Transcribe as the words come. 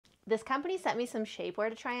This company sent me some shapewear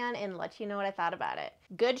to try on and let you know what I thought about it.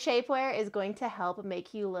 Good shapewear is going to help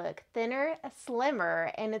make you look thinner, slimmer,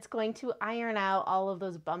 and it's going to iron out all of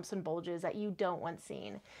those bumps and bulges that you don't want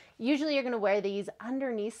seen. Usually you're going to wear these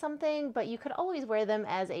underneath something, but you could always wear them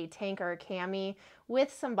as a tank or a cami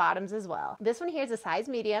with some bottoms as well. This one here is a size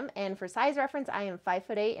medium, and for size reference, I am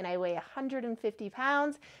 5'8" and I weigh 150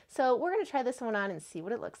 pounds. So we're going to try this one on and see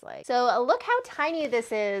what it looks like. So look how tiny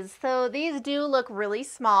this is. So these do look really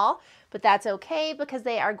small, but that's okay because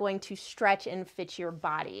they are going to stretch and fit your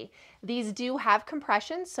body. These do have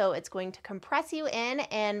compression, so it's going to compress you in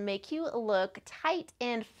and make you look tight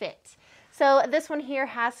and fit. So this one here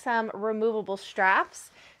has some removable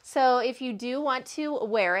straps. So if you do want to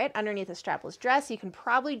wear it underneath a strapless dress, you can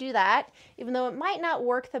probably do that, even though it might not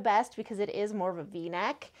work the best because it is more of a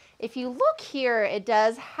V-neck. If you look here, it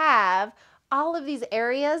does have all of these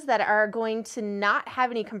areas that are going to not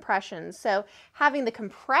have any compression. So having the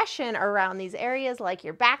compression around these areas like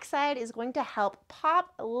your backside is going to help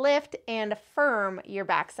pop, lift, and firm your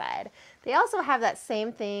backside. They also have that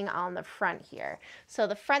same thing on the front here. So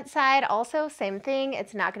the front side also same thing.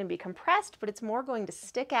 It's not going to be compressed, but it's more going to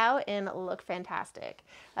stick out and look fantastic.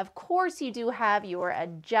 Of course, you do have your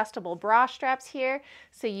adjustable bra straps here,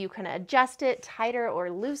 so you can adjust it tighter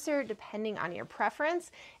or looser depending on your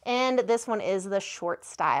preference. And this one is the short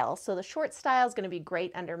style. So the short style is going to be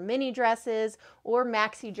great under mini dresses or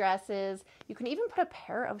maxi dresses. You can even put a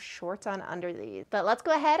pair of shorts on under these. But let's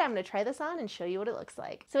go ahead. I'm going to try this on and show you what it looks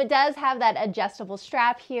like. So it does have that adjustable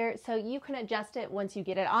strap here, so you can adjust it once you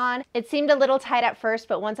get it on. It seemed a little tight at first,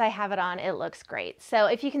 but once I have it on, it looks great. So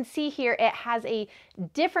if you can see here, it has a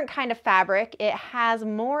different kind of fabric. It has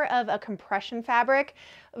more of a compression fabric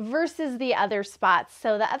versus the other spots.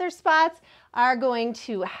 So the other spots are going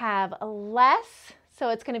to have less, so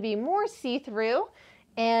it's going to be more see-through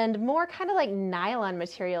and more kind of like nylon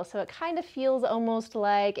material. So it kind of feels almost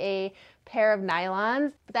like a pair of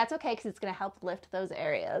nylons, but that's okay because it's going to help lift those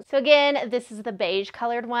areas. So again, this is the beige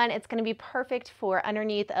colored one. It's going to be perfect for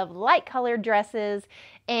underneath of light colored dresses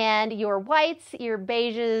and your whites, your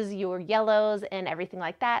beiges, your yellows, and everything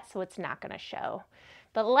like that. So it's not going to show.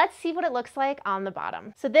 But let's see what it looks like on the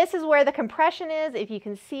bottom. So this is where the compression is. If you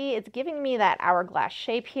can see, it's giving me that hourglass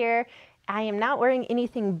shape here. I am not wearing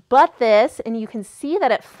anything but this, and you can see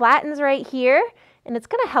that it flattens right here, and it's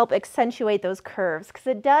going to help accentuate those curves because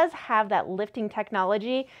it does have that lifting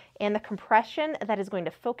technology and the compression that is going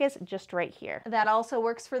to focus just right here. That also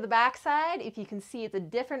works for the backside. If you can see, it's a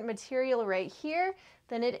different material right here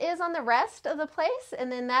than it is on the rest of the place,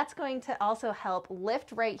 and then that's going to also help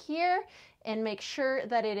lift right here and make sure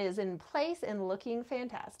that it is in place and looking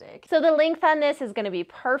fantastic. So the length on this is going to be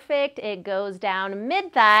perfect. It goes down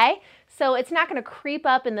mid-thigh, so it's not going to creep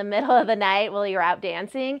up in the middle of the night while you're out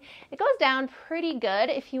dancing. It goes down pretty good.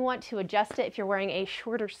 If you want to adjust it, if you're wearing a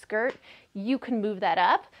shorter skirt, you can move that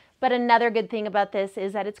up. But another good thing about this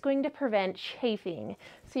is that it's going to prevent chafing.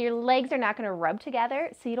 So your legs are not going to rub together,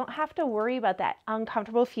 so you don't have to worry about that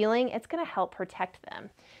uncomfortable feeling. It's going to help protect them.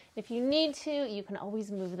 If you need to, you can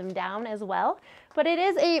always move them down as well. But it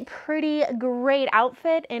is a pretty great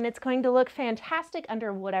outfit, and it's going to look fantastic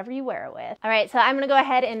under whatever you wear it with. All right, so I'm gonna go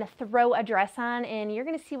ahead and throw a dress on, and you're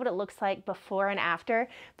gonna see what it looks like before and after.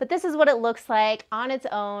 But this is what it looks like on its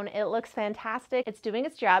own. It looks fantastic. It's doing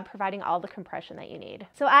its job, providing all the compression that you need.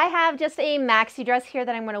 So I have just a maxi dress here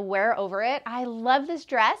that I'm gonna wear over it. I love this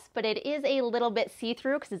dress, but it is a little bit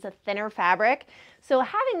see-through because it's a thinner fabric. So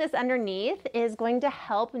having this underneath is going to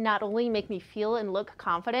help not only make me feel and look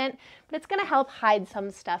confident, but it's gonna help hide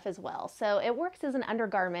some stuff as well. So it works as an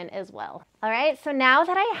undergarment as well. All right, so now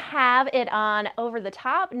that I have it on over the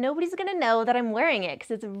top, nobody's gonna know that I'm wearing it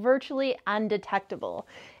because it's virtually undetectable.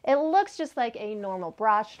 It looks just like a normal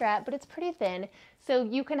bra strap, but it's pretty thin, so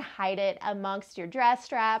you can hide it amongst your dress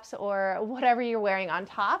straps or whatever you're wearing on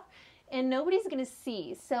top, and nobody's gonna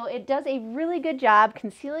see. So it does a really good job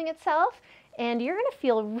concealing itself, and you're gonna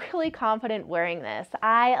feel really confident wearing this.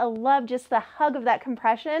 I love just the hug of that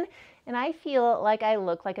compression, and I feel like I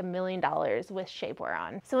look like $1 million with shapewear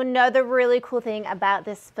on. So another really cool thing about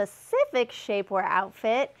this specific shapewear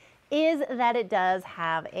outfit is that it does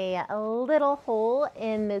have a little hole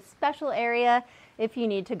in this special area if you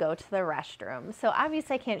need to go to the restroom. So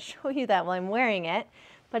obviously I can't show you that while I'm wearing it,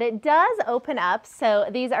 but it does open up. So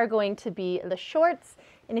these are going to be the shorts,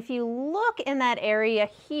 and if you look in that area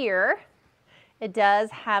here, It does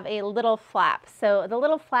have a little flap. So the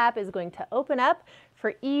little flap is going to open up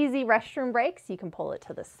for easy restroom breaks. You can pull it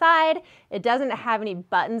to the side. It doesn't have any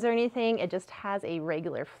buttons or anything. It just has a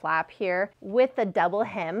regular flap here with the double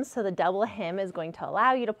hem. So the double hem is going to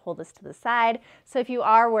allow you to pull this to the side. So if you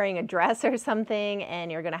are wearing a dress or something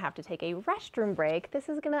and you're gonna have to take a restroom break, this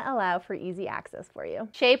is gonna allow for easy access for you.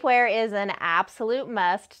 Shapewear is an absolute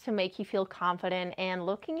must to make you feel confident and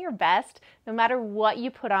looking your best no matter what you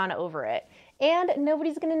put on over it. And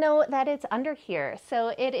nobody's gonna know that it's under here.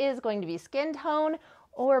 So it is going to be skin tone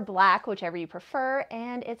or black, whichever you prefer,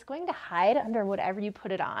 and it's going to hide under whatever you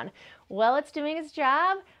put it on. Well, it's doing its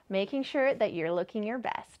job, making sure that you're looking your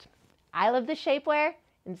best. I love the shapewear,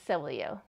 and so will you.